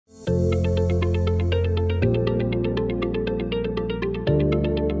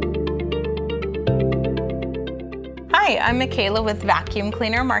Hi, I'm Michaela with Vacuum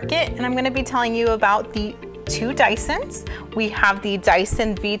Cleaner Market, and I'm going to be telling you about the two Dysons. We have the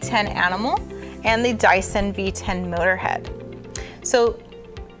Dyson V10 Animal and the Dyson V10 Motorhead. So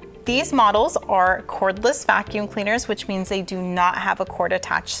these models are cordless vacuum cleaners, which means they do not have a cord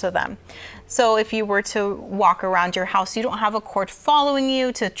attached to them. So if you were to walk around your house, you don't have a cord following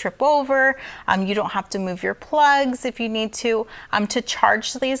you to trip over. You don't have to move your plugs if you need to. To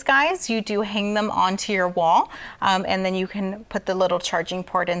charge these guys, you do hang them onto your wall, and then you can put the little charging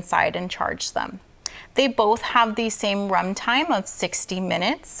port inside and charge them. They both have the same runtime of 60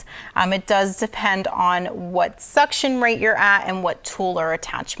 minutes. It does depend on what suction rate you're at and what tool or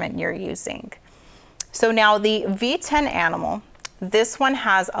attachment you're using. So now the V10 Animal, this one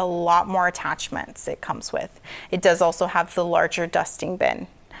has a lot more attachments it comes with. It does also have the larger dusting bin.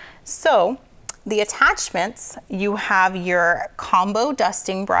 So the attachments, you have your combo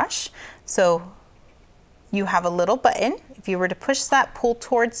dusting brush. So you have a little button. If you were to push that, pull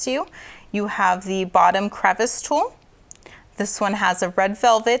towards you, you have the bottom crevice tool. This one has a red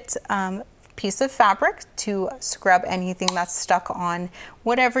velvet piece of fabric to scrub anything that's stuck on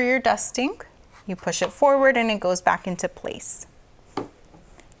whatever you're dusting. You push it forward and it goes back into place.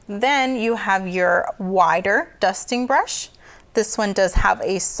 Then you have your wider dusting brush. This one does have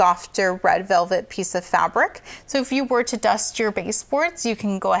a softer red velvet piece of fabric. So if you were to dust your baseboards, you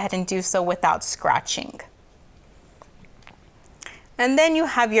can go ahead and do so without scratching. And then you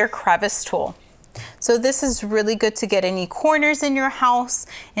have your crevice tool. So this is really good to get any corners in your house,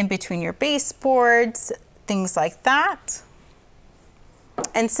 in between your baseboards, things like that.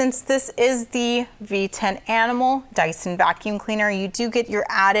 And since this is the V10 Animal Dyson vacuum cleaner, you do get your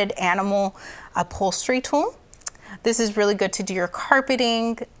added animal upholstery tool. This is really good to do your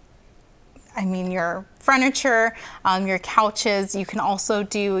carpeting, your furniture, your couches. You can also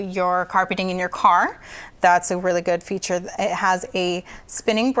do your carpeting in your car. That's a really good feature. It has a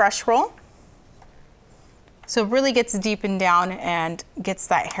spinning brush roll. So it really gets deep and down and gets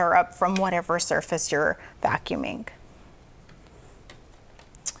that hair up from whatever surface you're vacuuming.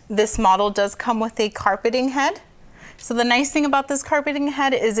 This model does come with a carpeting head. So the nice thing about this carpeting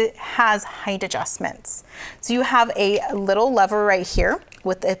head is it has height adjustments. So you have a little lever right here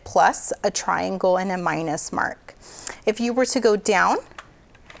with a plus, a triangle, and a minus mark. If you were to go down,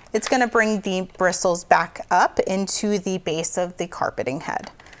 it's going to bring the bristles back up into the base of the carpeting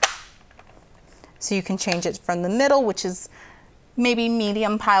head. So you can change it from the middle, which is maybe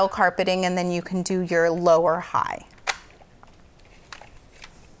medium pile carpeting, and then you can do your lower high.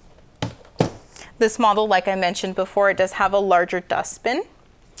 This model, like I mentioned before, it does have a larger dustbin,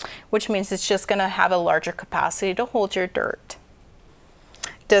 which means it's just going to have a larger capacity to hold your dirt.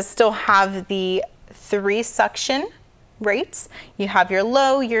 It does still have the 3 suction rates. You have your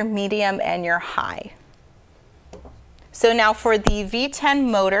low, your medium, and your high. So now for the V10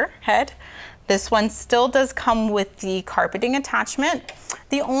 Motorhead, this one still does come with the carpeting attachment.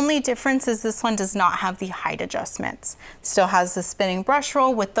 The only difference is this one does not have the height adjustments. It still has the spinning brush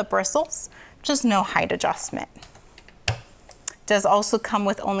roll with the bristles, just no height adjustment. It does also come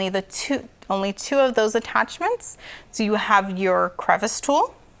with only two of those attachments. So you have your crevice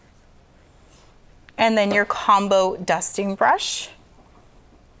tool and then your combo dusting brush,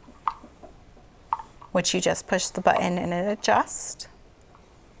 which you just push the button and it adjusts.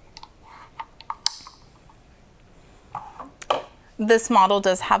 This model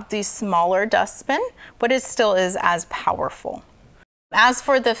does have the smaller dustbin, but it still is as powerful. As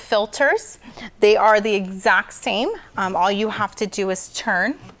for the filters, they are the exact same. All you have to do is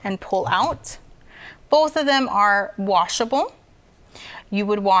turn and pull out. Both of them are washable. You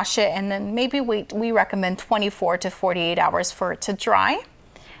would wash it and then maybe wait. We recommend 24 to 48 hours for it to dry.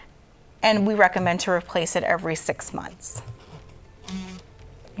 And we recommend to replace it every 6 months.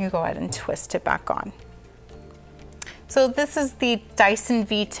 You go ahead and twist it back on. So this is the Dyson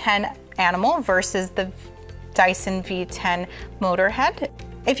V10 Animal versus the Dyson V10 Motorhead.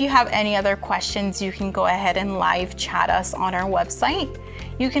 If you have any other questions, you can go ahead and live chat us on our website.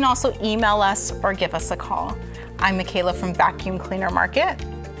 You can also email us or give us a call. I'm Michaela from Vacuum Cleaner Market.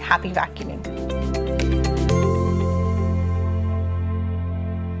 Happy vacuuming.